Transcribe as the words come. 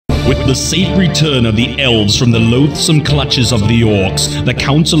With the safe return of the Elves from the loathsome clutches of the Orcs, the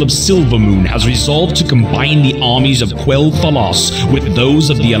Council of Silvermoon has resolved to combine the armies of Quel'thalas with those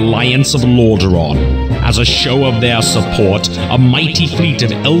of the Alliance of Lordaeron. As a show of their support, a mighty fleet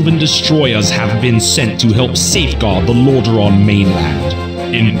of Elven Destroyers have been sent to help safeguard the Lordaeron mainland.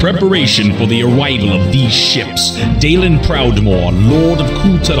 In preparation for the arrival of these ships, Daelin Proudmoore, Lord of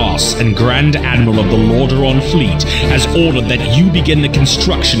Tiras and Grand Admiral of the Lordaeron Fleet, has ordered that you begin the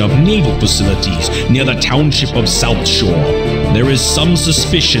construction of naval facilities near the township of Southshore. There is some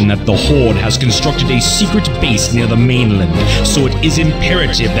suspicion that the Horde has constructed a secret base near the mainland, so it is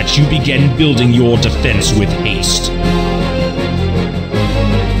imperative that you begin building your defense with haste.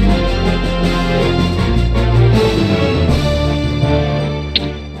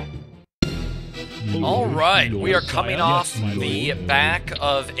 Alright, we are coming off the back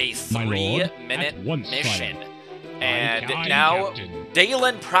of a 3-minute mission. And now,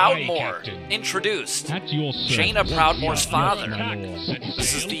 Daelin Proudmoore introduced. Jaina Proudmoore's father.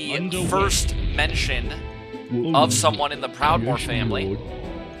 This is the first mention of someone in the Proudmoore family,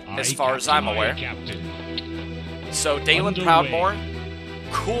 as far as I'm aware. So, Daelin Proudmoore,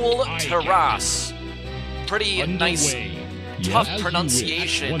 cool Tiras. Pretty nice, tough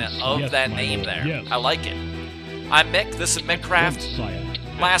pronunciation of that name there. I like it. I'm Mick, this is Mickcraft.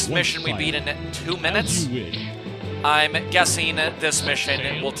 Last mission we beat in 2 minutes. I'm guessing this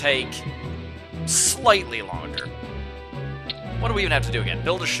mission will take slightly longer. What do we even have to do again?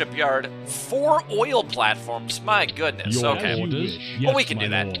 Build a shipyard, 4 oil platforms, my goodness, okay. Well, we can do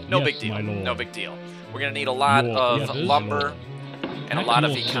that, no big deal, no big deal. We're gonna need a lot of lumber and a lot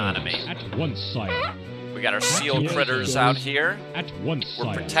of economy. We got our seal critters out here.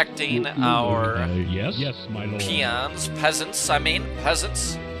 We're protecting our peons,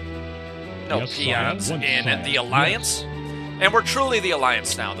 peasants. No, peons in the Alliance. And we're truly the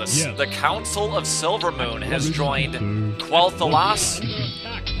Alliance now. The Council of Silvermoon has joined Quel'thalas.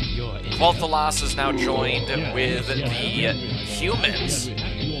 Quel'thalas is now joined with the humans.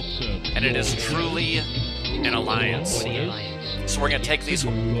 And it is truly an alliance. So we're going to take these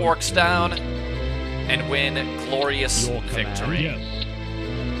orcs down and win glorious victory.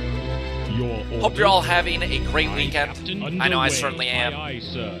 Hope you're all having a great weekend. I know I certainly am.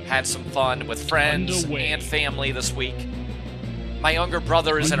 Had some fun with friends and family this week. My younger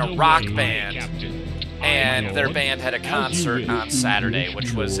brother is in a rock band, and their band had a concert on Saturday,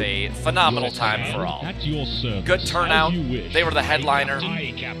 which was a phenomenal time for all. Good turnout. They were the headliner.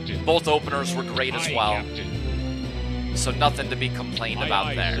 Both openers were great as well. So nothing to be complained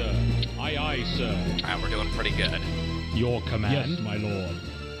about there. Alright, we're doing pretty good. Your command, my lord.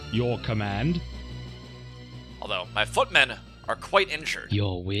 Your command. Although, my footmen are quite injured.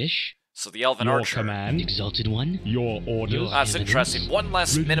 Your wish? So the Elven Your Archer. Exalted Exalted one? Your orders. That's interesting. 1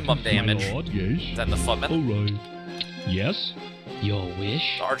 less minimum damage than the footmen. Alright. Yes. Your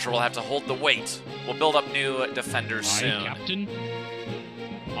wish? The Archer will have to hold the weight. We'll build up new defenders soon. Captain.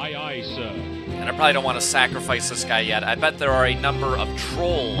 Aye, aye, sir. And I probably don't want to sacrifice this guy yet. I bet there are a number of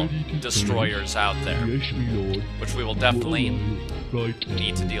troll destroyers out there, Yes, my lord. which we will definitely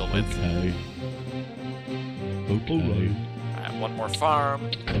need to deal with. Okay. Okay. Alright, 1 more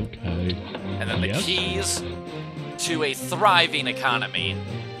farm. Okay. And then the Yes. keys to a thriving economy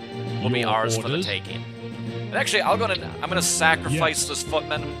will be Your ours for the orders? taking. And actually, I'm gonna sacrifice this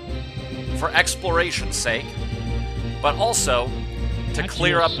footman for exploration's sake, but also to At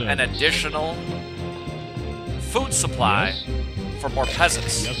clear your up an service. additional food supply Yes. for more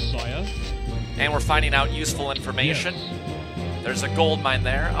peasants. Yes, sire. And we're finding out useful information. There's a gold mine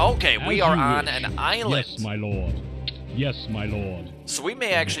there. Okay, we As are you on wish. an island. Yes, my lord. Yes, my lord. So we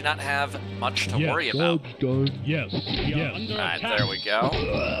may actually not have much to Yes. worry about. Yes. Yes. Alright, there we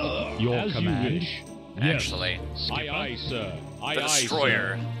go. Your As you command. wish. Actually, Aye, aye, sir. Aye, the aye,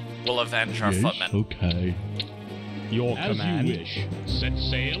 Destroyer will avenge our Yes, footmen. Okay. Your As command. you wish. Set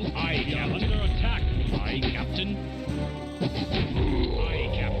sail. Aye, Captain. Under attack. Aye, Captain. Aye,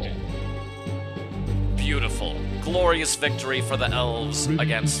 Captain. Beautiful. Glorious victory for the Elves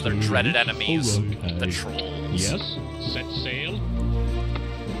against their dreaded enemies, the Trolls. Yes. Set sail.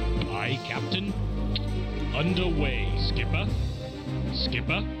 Aye, Captain. Underway, Skipper.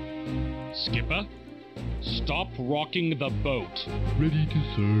 Skipper. Skipper. Stop rocking the boat. Ready to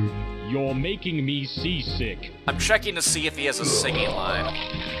serve. You're making me seasick. I'm checking to see if he has a singing line.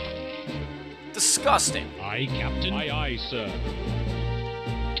 Disgusting. Aye, Captain. Aye, aye, sir.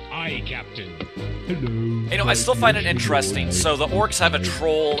 Aye, Captain. Hello. You know, I still find it interesting. So the Orcs have a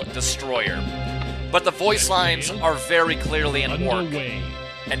Troll Destroyer, but the voice lines are very clearly an Orc Underway.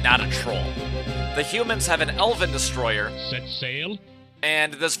 and not a Troll. The humans have an Elven Destroyer, Set sail.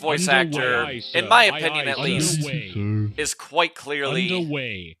 And this voice actor, in my opinion at least, is quite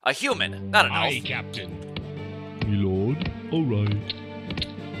clearly a human, not an elf. Aye, Captain. My lord, all right.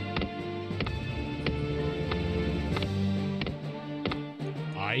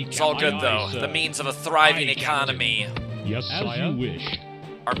 It's all good, though. The means of a thriving economy Yes, as you wish.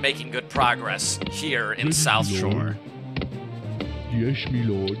 are making good progress here in Southshore. Yes, my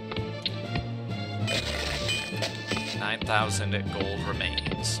lord. 9,000 gold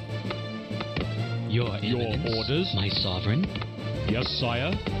remains. Your orders? my sovereign. Yes,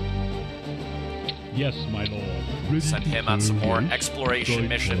 sire. Yes, my lord. Send him on some more exploration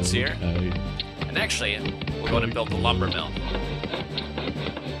missions here. And actually, we'll go and build the lumber mill.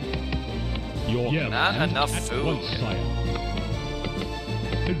 Not enough food. Hello.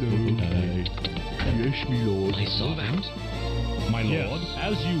 Yes, my lord. My sovereign. My lord,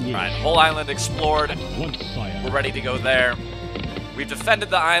 as you wish. Alright, whole island explored. Once, sire. We're ready to go there. We've defended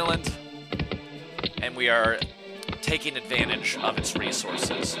the island, and we are taking advantage of its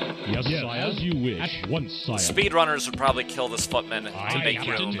resources. Yes, sire. As you wish. At once, sire. Speedrunners would probably kill this footman to make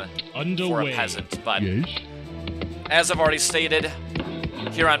room for a peasant, but as I've already stated,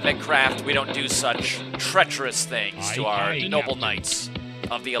 here on Warcraft, we don't do such treacherous things to our noble knights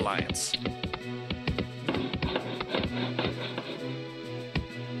of the Alliance.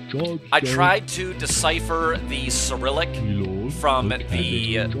 I tried to decipher the Cyrillic from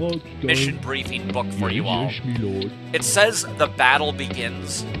the mission briefing book for you all. It says the battle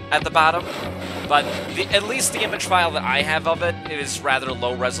begins at the bottom, but at least the image file that I have of it is rather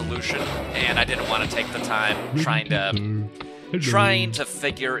low resolution, and I didn't want to take the time trying to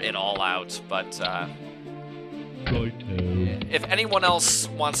figure it all out, but if anyone else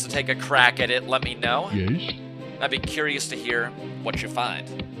wants to take a crack at it, let me know. Yes. I'd be curious to hear what you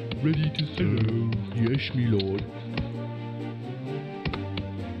find. Ready to serve. Yes, my lord.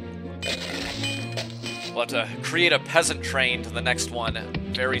 We'll have to create a peasant train to the next one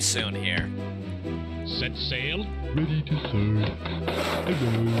very soon here. Set sail. Ready to serve.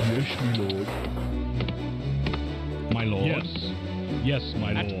 Hello, yes, my lord. My lord. Yes. Yes,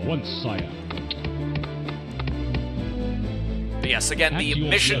 my lord. At once, sire. But yes, again, the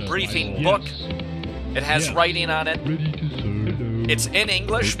mission briefing book, it has writing on it. Ready to serve. It's in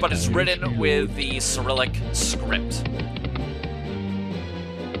English, but it's written with the Cyrillic script.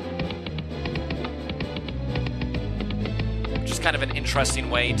 Which is kind of an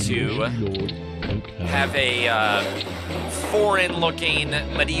interesting way to have a foreign-looking,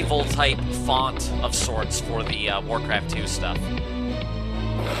 medieval-type font of sorts for the Warcraft 2 stuff.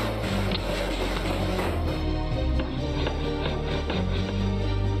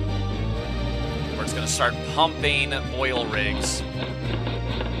 We're just going to start pumping oil rigs.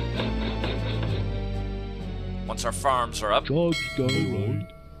 Once our farms are up. Job's done right.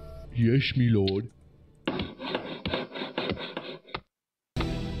 Yes, my lord.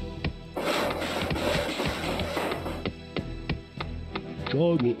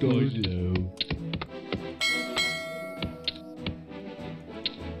 Job's done.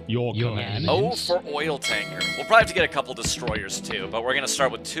 Your command. Oh, for oil tanker. We'll probably have to get a couple destroyers too, but we're going to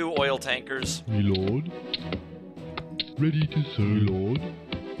start with 2 oil tankers. My lord. Ready to serve, lord.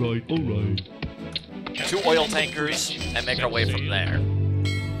 Right, all right. 2 oil tankers, and make our way from there.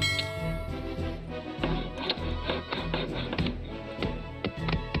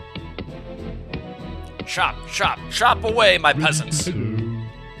 Chop, chop, chop away, my peasants!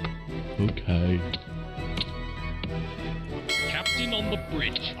 Okay. Captain on the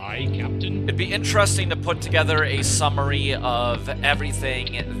bridge. Aye, Captain. It'd be interesting to put together a summary of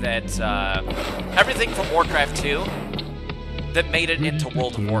everything that, everything from Warcraft 2 that made it into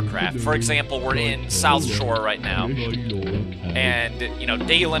World of Warcraft. For example, we're in Southshore right now, and, you know,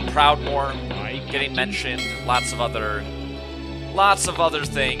 Daelin Proudmoore getting mentioned, lots of other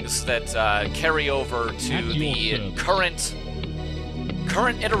things that carry over to the current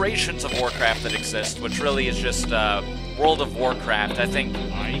iterations of Warcraft that exist, which really is just World of Warcraft. I think,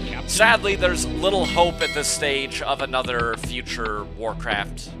 sadly, there's little hope at this stage of another future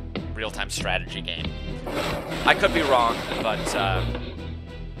Warcraft real-time strategy game. I could be wrong, but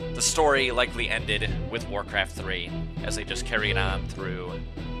the story likely ended with Warcraft 3, as they just carry it on through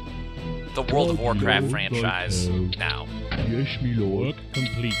the World of Warcraft franchise now. Yes, my lord.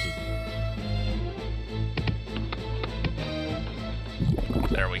 Completed.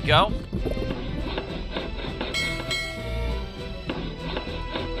 There we go.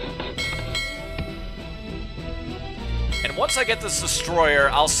 And once I get this destroyer,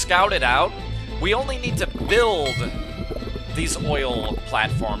 I'll scout it out. We only need to build these oil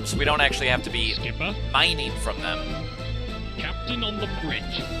platforms. We don't actually have to be mining from them. Captain on the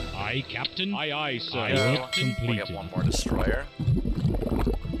bridge. Aye, Captain. Aye, aye, sir. We'll get one more destroyer.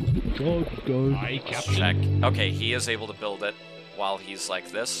 Aye, Captain. Check. Okay, he is able to build it while he's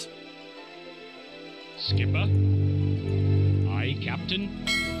like this. Skipper. Aye, Captain.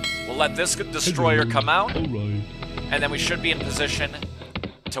 We'll let this destroyer come out, Alright. and then we should be in position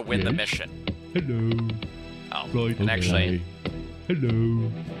to win the mission. Hello. Oh, Right, and actually, Hello.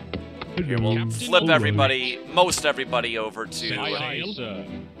 here we'll Captain. flip Alright. everybody, most everybody over to Aye, sir.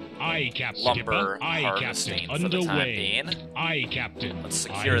 Aye, Captain. lumber Skipper. Aye, harvesting Captain. for the time Underway. being. Aye, Captain. Let's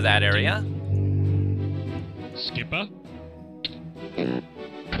secure Aye, that Captain. area. Skipper.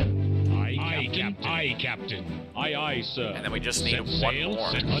 Aye, Captain. Aye, Captain. Aye, aye, sir. And then we just need Set one sail,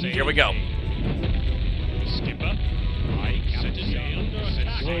 more. set sail. Here we go. Skipper. Aye, Captain. Set sail.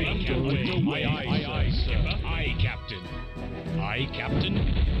 Aye, Captain. Aye, aye, Skipper. Aye, Captain. Aye, Captain.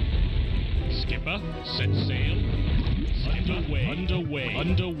 Skipper. Set sail.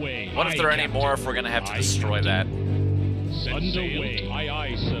 Underway. What if there are any more if we're going to have to destroy that? Set underway. Sail.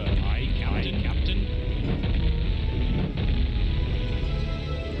 Aye, sir. Aye, Captain. Captain.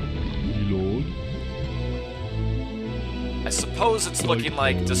 Lord. I suppose it's looking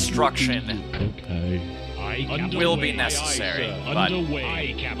like destruction Okay. will be necessary, but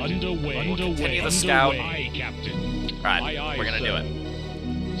Underway. Underway. we'll continue the scout. Aye, Captain. Alright, we're going to do it.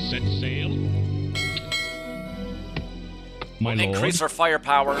 Set sail. My lord. Increase our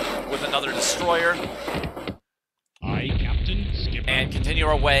firepower with another destroyer Aye, Captain. Skipper. and continue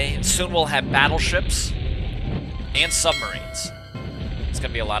our way. Soon we'll have battleships and submarines. It's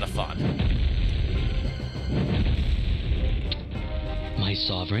going to be a lot of fun. My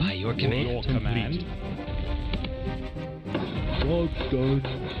sovereign, by your command. Your command.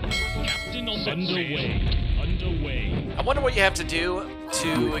 Captain on underway. I wonder what you have to do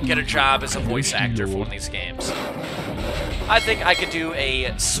to get a job as a voice actor for one of these games. I think I could do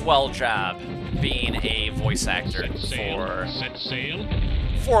a swell job being a voice actor Set sail.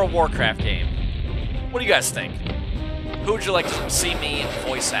 for a Warcraft game. What do you guys think? Who would you like to see me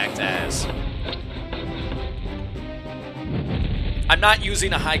voice act as? I'm not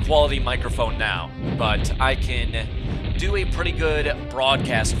using a high-quality microphone now, but I can do a pretty good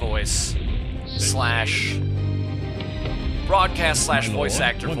broadcast voice broadcast / voice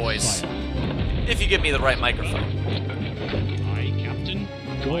actor voice if you give me the right microphone. Aye, Captain.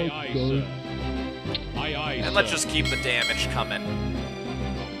 Aye, sir. Aye, And let's just keep the damage coming.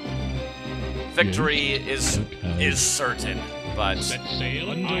 Victory is certain, but Set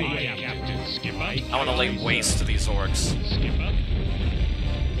sail. Underway, Captain. Skipper. I want to lay waste to these orcs. Skipper.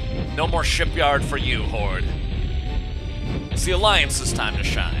 No more shipyard for you, Horde. It's the Alliance's time to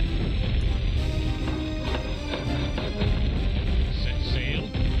shine. Set sail.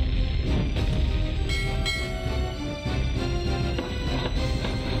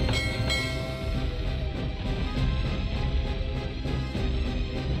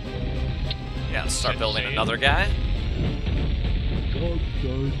 Yeah, let's start Set building sail. another guy.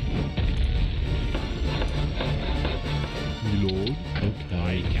 Lord. Okay.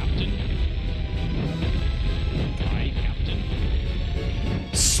 Aye, Captain. Aye, Captain.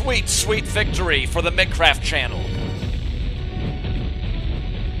 Sweet, sweet victory for the Midcraft channel.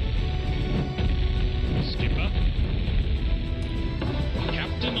 Skipper.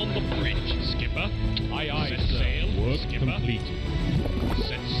 Captain on the bridge. Skipper. Aye, aye. Set sail. Work Skipper. Completed.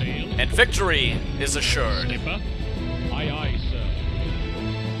 Set sail. And victory is assured. Skipper. Aye, aye, sir.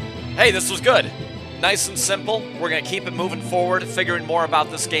 Hey, this was good. Nice and simple. We're going to keep it moving forward, figuring more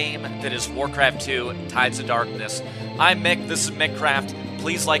about this game that is Warcraft 2, Tides of Darkness. I'm Mick, this is Mickcraft.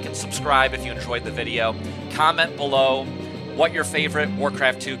 Please like and subscribe if you enjoyed the video. Comment below what your favorite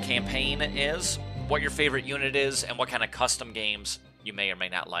Warcraft 2 campaign is, what your favorite unit is, and what kind of custom games you may or may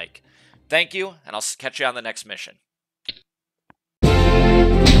not like. Thank you, and I'll catch you on the next mission.